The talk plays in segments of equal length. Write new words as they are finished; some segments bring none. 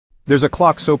There's a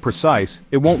clock so precise,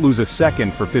 it won't lose a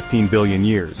second for 15 billion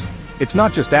years. It's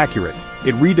not just accurate,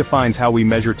 it redefines how we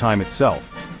measure time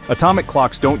itself. Atomic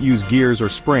clocks don't use gears or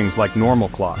springs like normal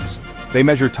clocks. They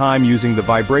measure time using the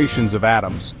vibrations of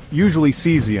atoms, usually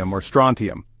cesium or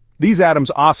strontium. These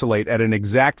atoms oscillate at an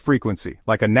exact frequency,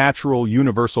 like a natural,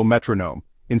 universal metronome.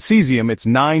 In cesium, it's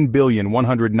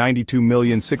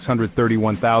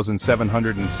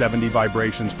 9,192,631,770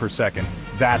 vibrations per second.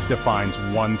 That defines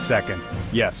 1 second.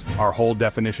 Yes, our whole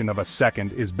definition of a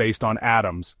second is based on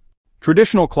atoms.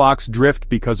 Traditional clocks drift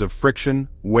because of friction,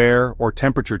 wear, or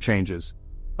temperature changes.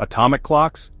 Atomic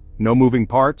clocks? No moving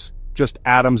parts, just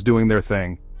atoms doing their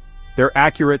thing. They're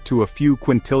accurate to a few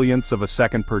quintillionths of a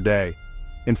second per day.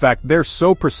 In fact, they're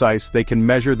so precise they can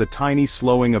measure the tiny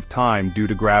slowing of time due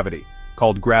to gravity,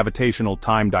 called gravitational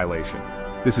time dilation.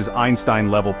 This is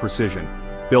Einstein-level precision,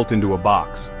 built into a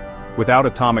box. Without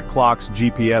atomic clocks,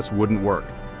 GPS wouldn't work.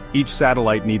 Each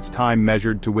satellite needs time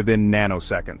measured to within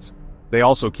nanoseconds. They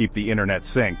also keep the internet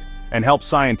synced, and help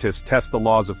scientists test the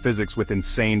laws of physics with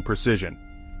insane precision.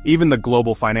 Even the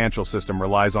global financial system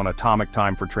relies on atomic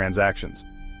time for transactions.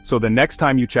 So the next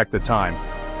time you check the time,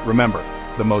 remember,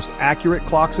 the most accurate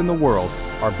clocks in the world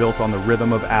are built on the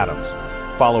rhythm of atoms.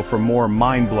 Follow for more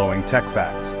mind-blowing tech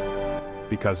facts.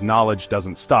 Because knowledge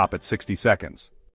doesn't stop at 60 seconds.